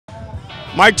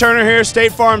Mike Turner here,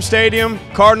 State Farm Stadium,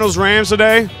 Cardinals Rams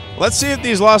today. Let's see if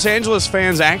these Los Angeles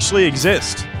fans actually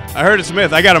exist. I heard it's a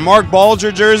myth. I got a Mark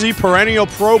Bulger jersey, perennial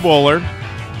Pro Bowler.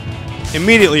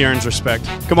 Immediately earns respect.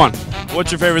 Come on,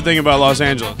 what's your favorite thing about Los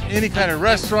Angeles? Any kind of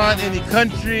restaurant, any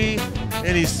country,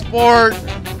 any sport,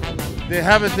 they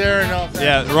have it there.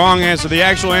 Yeah, wrong answer. The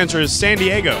actual answer is San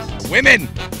Diego. Women.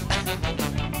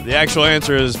 The actual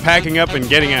answer is packing up and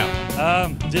getting out.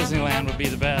 Disneyland would be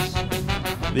the best.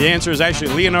 The answer is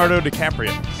actually Leonardo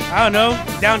DiCaprio. I don't know.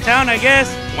 Downtown, I guess.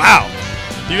 Wow.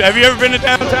 Have you ever been to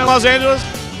downtown Los Angeles?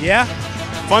 Yeah.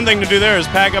 Fun thing to do there is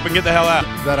pack up and get the hell out.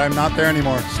 That I'm not there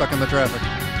anymore, stuck in the traffic.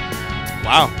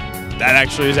 Wow. That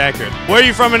actually is accurate. Where are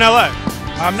you from in LA?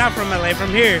 I'm not from LA, from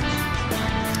here.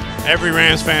 Every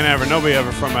Rams fan ever. Nobody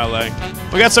ever from LA.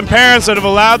 We got some parents that have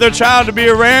allowed their child to be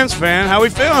a Rams fan. How are we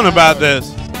feeling about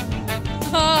this?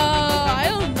 I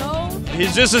don't know.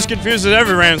 He's just as confused as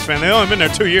every Rams fan. They've only been there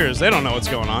 2 years. They don't know what's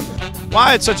going on.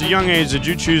 Why at such a young age did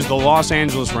you choose the Los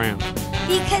Angeles Rams?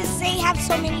 Because they have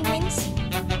so many wins.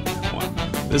 Well,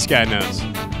 this guy knows.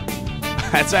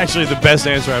 That's actually the best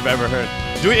answer I've ever heard.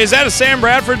 Is that a Sam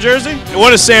Bradford jersey?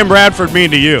 What does Sam Bradford mean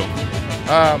to you?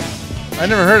 I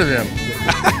never heard of him.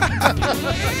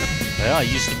 Well, I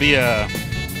used to be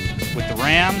with the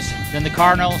Rams, then the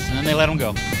Cardinals, and then they let them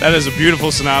go. That is a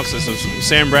beautiful synopsis of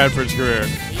Sam Bradford's career.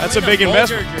 That's a big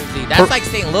investment. That's like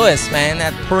St. Louis, man.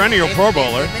 That Perennial Pro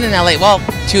Bowler. been in LA, well,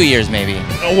 2 years maybe.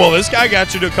 Oh, well, this guy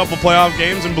got you to a couple playoff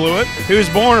games and blew it. He was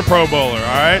born a Pro Bowler,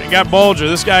 all right? He got Bulger.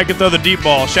 This guy could throw the deep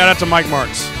ball. Shout out to Mike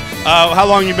Marks. How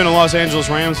long you been a Los Angeles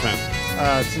Rams fan?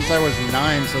 Since I was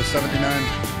 9, so 79.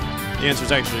 The answer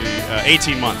is actually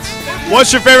 18 months.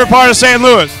 What's your favorite part of St.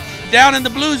 Louis? Down in the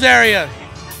Blues area.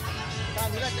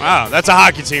 Wow, that's a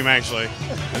hockey team, actually.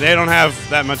 And they don't have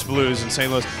that much blues in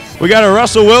St. Louis. We got a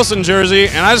Russell Wilson jersey,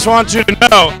 and I just want you to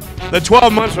know that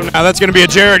 12 months from now, that's going to be a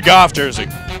Jared Goff jersey.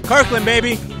 Kirkland,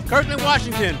 baby. Kirkland,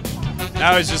 Washington.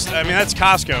 Now it's just, I mean, that's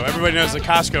Costco. Everybody knows the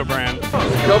Costco brand.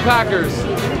 Go Packers.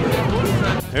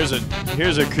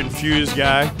 Here's a confused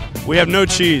guy. We have no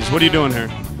cheese. What are you doing here?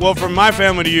 Well, from my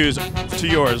family to use, to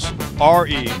yours,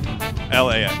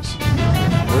 RELAX.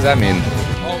 What does that mean?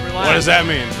 What does that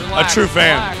mean? Relax, a true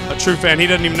fan. relax. A true fan. He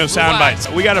doesn't even know sound bites.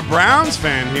 We got a Browns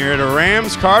fan here at a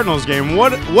Rams Cardinals game.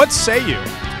 What say you?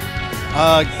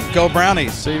 Go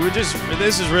Brownies. See,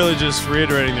 this is really just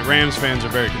reiterating that Rams fans are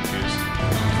very confused.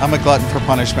 I'm a glutton for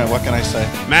punishment, what can I say?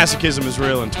 Masochism is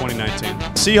real in 2019.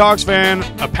 Seahawks fan,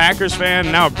 a Packers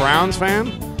fan, now a Browns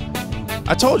fan.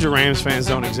 I told you Rams fans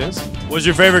don't exist. Was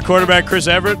your favorite quarterback Chris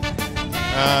Everett?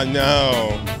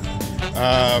 No.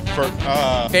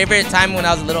 Favorite time when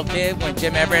I was a little kid when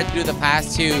Jim Everett threw the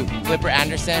pass to Flipper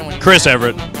Anderson. When Chris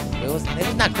Everett. It was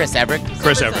not Chris Everett.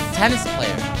 Chris Everett's Everett. a tennis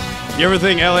player. You ever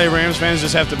think LA Rams fans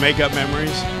just have to make up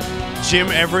memories? Jim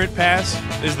Everett pass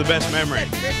is the best memory.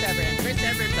 Chris Everett. Chris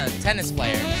Everett's a tennis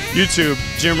player. YouTube,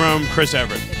 Jim Rome, Chris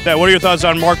Everett. Yeah, what are your thoughts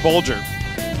on Mark Bulger?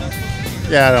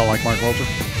 Yeah, I don't like Mark Bulger.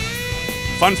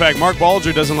 Fun fact, Mark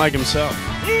Bulger doesn't like himself.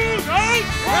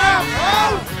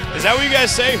 Is that what you guys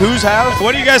say? Whose house?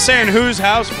 What are you guys saying whose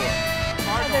house for?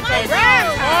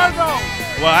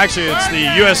 Well, actually, it's the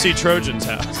USC Trojans'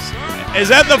 house. Is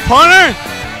that the punter?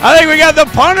 I think we got the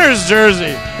punter's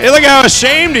jersey. Hey, look how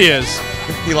ashamed he is.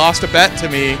 He lost a bet to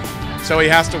me, so he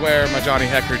has to wear my Johnny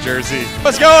Hecker jersey.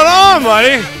 What's going on,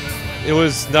 buddy? It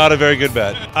was not a very good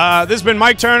bet. This has been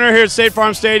Mike Turner here at State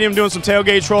Farm Stadium doing some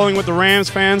tailgate trolling with the Rams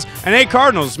fans. And hey,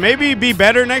 Cardinals, maybe be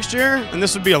better next year, and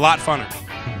this would be a lot funner.